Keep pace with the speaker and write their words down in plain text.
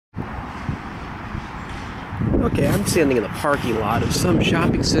Okay, I'm standing in the parking lot of some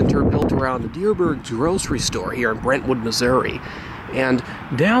shopping center built around the Dearborg's grocery store here in Brentwood, Missouri. And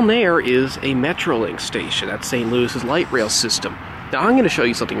down there is a Metrolink station. That's St. Louis's light rail system. Now I'm going to show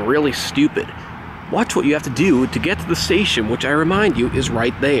you something really stupid. Watch what you have to do to get to the station, which I remind you is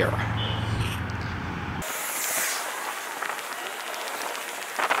right there.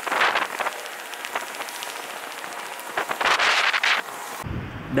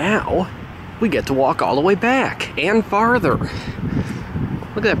 Now, we get to walk all the way back, and farther.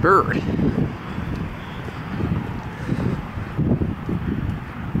 Look at that bird.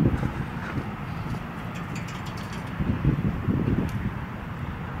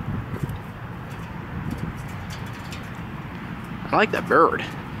 I like that bird.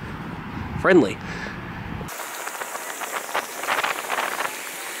 Friendly.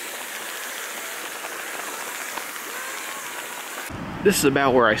 This is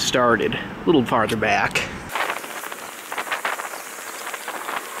about where I started, a little farther back.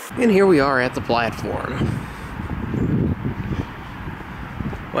 And here we are at the platform.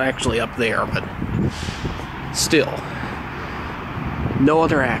 Well, actually up there, but still. No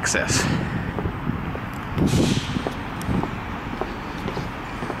other access.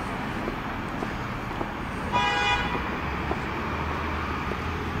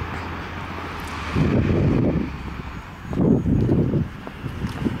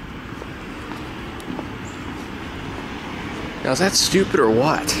 Now, is that stupid or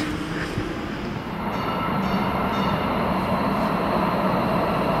what?